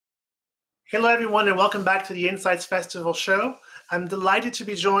Hello, everyone, and welcome back to the Insights Festival show. I'm delighted to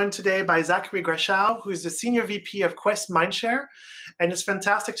be joined today by Zachary Grashow, who is the Senior VP of Quest Mindshare. And it's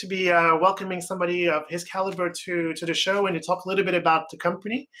fantastic to be welcoming somebody of his caliber to the show and to talk a little bit about the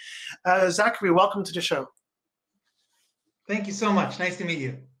company. Zachary, welcome to the show. Thank you so much. Nice to meet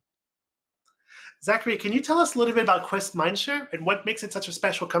you. Zachary, can you tell us a little bit about Quest Mindshare and what makes it such a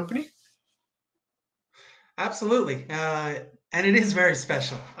special company? Absolutely. And it is very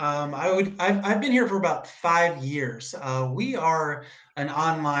special. I've been here for about 5 years. We are an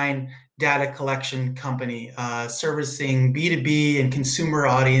online data collection company servicing B2B and consumer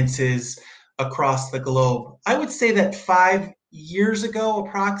audiences across the globe. I would say that 5 years ago,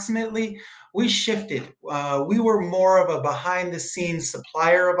 approximately, we shifted. We were more of a behind the scenes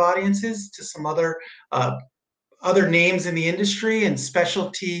supplier of audiences to some other names in the industry and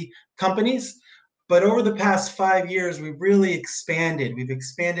specialty companies. But over the past 5 years, we've really expanded. We've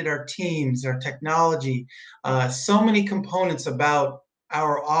expanded our teams, our technology, so many components about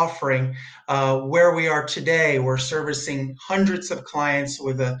our offering. Where we are today, we're servicing hundreds of clients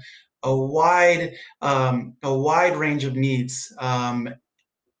with a wide range of needs.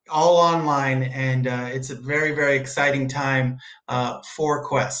 All online, and it's a very, very exciting time for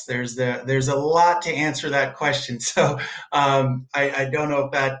Quest. There's a lot to answer that question, so I don't know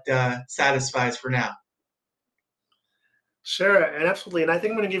if that satisfies for now. Sure, and absolutely. And I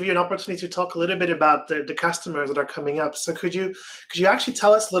think I'm going to give you an opportunity to talk a little bit about the customers that are coming up. So could you actually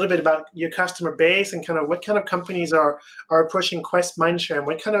tell us a little bit about your customer base and kind of what kind of companies are approaching Quest Mindshare and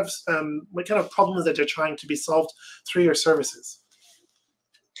what kind of problems that they're trying to be solved through your services?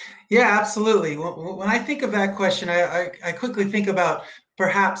 Yeah, absolutely. When I think of that question, I quickly think about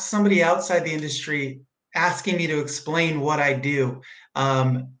perhaps somebody outside the industry asking me to explain what I do.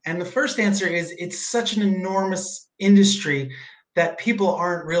 And the first answer is it's such an enormous industry that people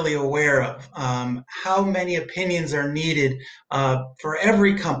aren't really aware of. How many opinions are needed for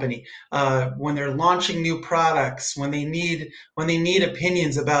every company when they're launching new products, when they need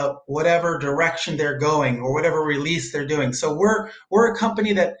opinions about whatever direction they're going or whatever release they're doing. So we're a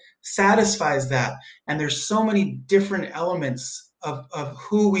company that satisfies that, and there's so many different elements of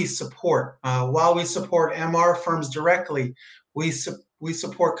who we support. While we support MR firms directly, we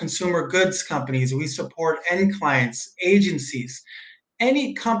support consumer goods companies, we support end clients, agencies.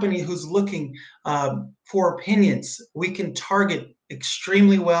 Any company who's looking for opinions, we can target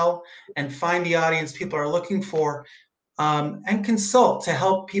extremely well and find the audience people are looking for, and consult to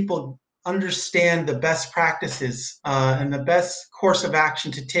help people understand the best practices and the best course of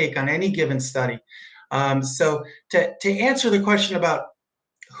action to take on any given study. So to answer the question about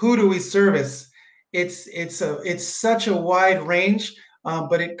who do we service, it's such a wide range,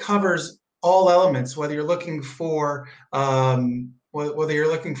 but it covers all elements. Whether you're looking for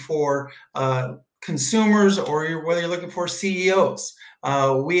consumers or whether you're looking for CEOs,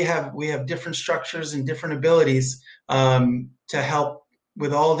 we have different structures and different abilities to help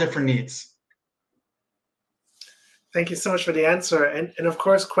with all different needs. Thank you so much for the answer. And of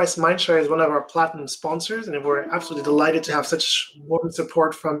course, Quest Mindshare is one of our platinum sponsors, and we're absolutely delighted to have such warm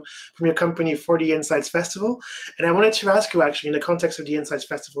support from your company for the Insights Festival. And I wanted to ask you, actually, in the context of the Insights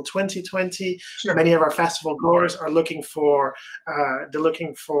Festival 2020, sure, many of our festival goers are looking for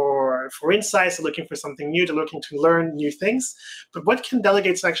insights, they're looking for something new, they're looking to learn new things. But what can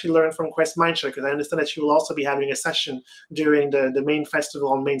delegates actually learn from Quest Mindshare? Because I understand that you will also be having a session during the main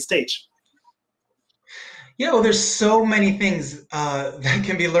festival on main stage. Yeah, well, there's so many things that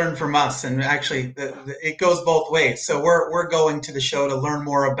can be learned from us, and actually, it goes both ways. So we're going to the show to learn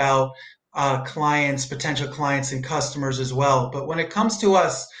more about clients, potential clients, and customers as well. But when it comes to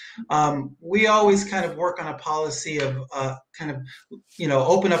us, we always kind of work on a policy of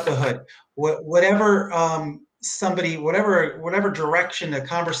open up the hood. Whatever direction the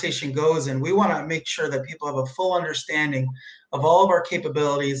conversation goes in, we want to make sure that people have a full understanding of all of our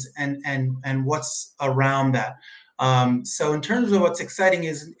capabilities and what's around that. So in terms of what's exciting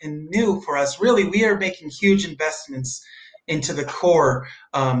and new for us, really, we are making huge investments into the core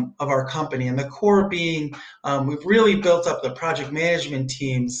of our company. And the core being, we've really built up the project management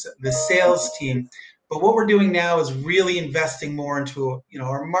teams, the sales team. But what we're doing now is really investing more into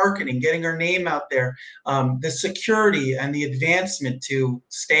our marketing, getting our name out there, the security and the advancement to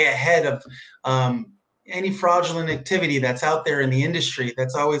stay ahead of any fraudulent activity that's out there in the industry.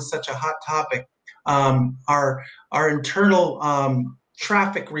 That's always such a hot topic. Our internal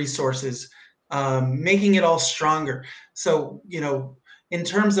traffic resources, making it all stronger. So in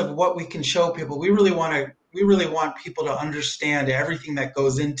terms of what we can show people, we really want to we really want people to understand everything that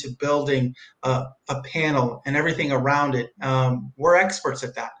goes into building a panel and everything around it. We're experts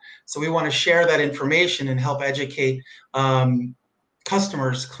at that. So we want to share that information and help educate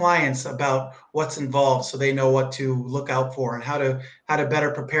customers, clients about what's involved so they know what to look out for and how to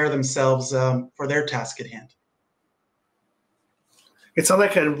better prepare themselves for their task at hand. It sounds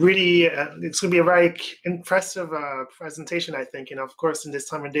like a really, it's going to be a very impressive presentation, I think. Of course, in this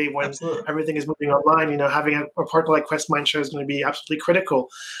time of day when Absolutely. everything is moving online, having a partner like Quest Mindshare is going to be absolutely critical.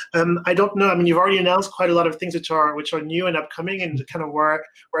 I don't know. I mean, you've already announced quite a lot of things which are new and upcoming, and kind of where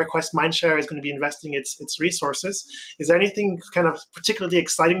Quest Mindshare is going to be investing its resources. Is there anything kind of particularly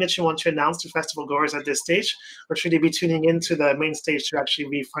exciting that you want to announce to festival goers at this stage, or should they be tuning into the main stage to actually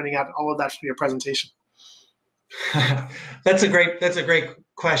be finding out all of that from your presentation? That's a great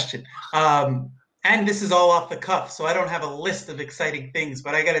question. And this is all off the cuff, so I don't have a list of exciting things,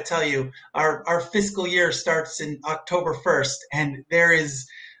 but I got to tell you, our fiscal year starts in October 1st, and there's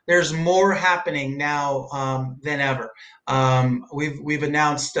more happening now than ever. We've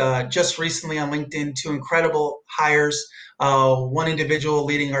announced just recently on LinkedIn 2 incredible hires. One individual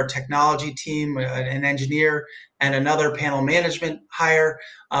leading our technology team, an engineer, and another panel management hire.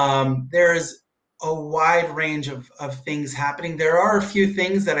 There's a wide range of things happening. There are a few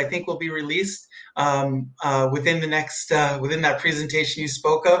things that I think will be released within the next within that presentation you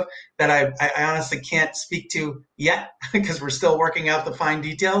spoke of that I honestly can't speak to yet because we're still working out the fine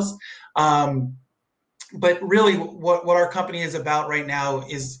details. But really, what our company is about right now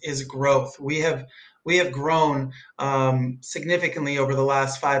is growth. We have grown significantly over the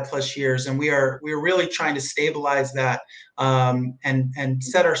last 5+ years, and we're really trying to stabilize that and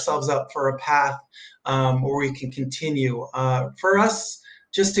set ourselves up for a path where we can continue. For us,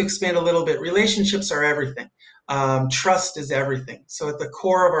 just to expand a little bit, relationships are everything. Trust is everything. So at the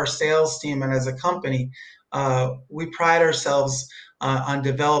core of our sales team and as a company, we pride ourselves on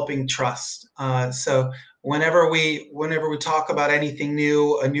developing trust. So whenever we talk about anything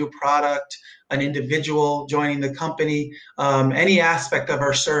new, a new product, an individual joining the company, any aspect of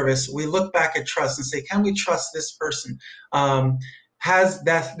our service, we look back at trust and say, can we trust this person? Has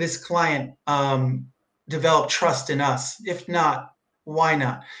this client developed trust in us? If not, why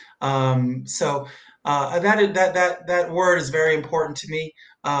not? So that word is very important to me.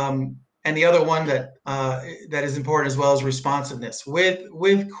 And the other one that is important as well is responsiveness.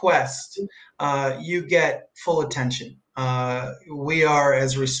 With Quest, you get full attention. We are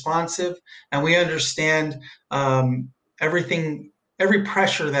as responsive, and we understand every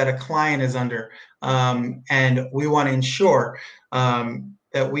pressure that a client is under, and we want to ensure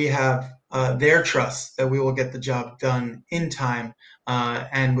that we have their trust that we will get the job done in time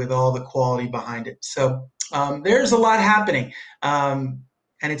and with all the quality behind it. So there's a lot happening.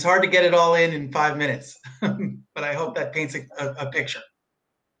 And it's hard to get it all in 5 minutes, but I hope that paints a picture.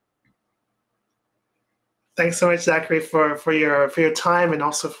 Thanks so much, Zachary, for your time and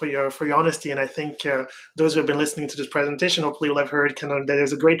also for your honesty. And I think those who have been listening to this presentation hopefully will have heard kind of that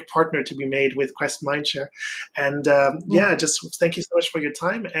there's a great partner to be made with Quest Mindshare. And yeah, just thank you so much for your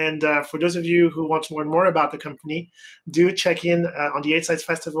time. And for those of you who want to learn more about the company, do check in on the 8 Sites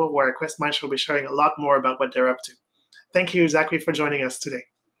Festival, where Quest Mindshare will be sharing a lot more about what they're up to. Thank you, Zachary, for joining us today.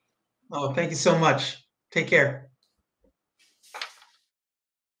 Oh, thank you so much. Take care.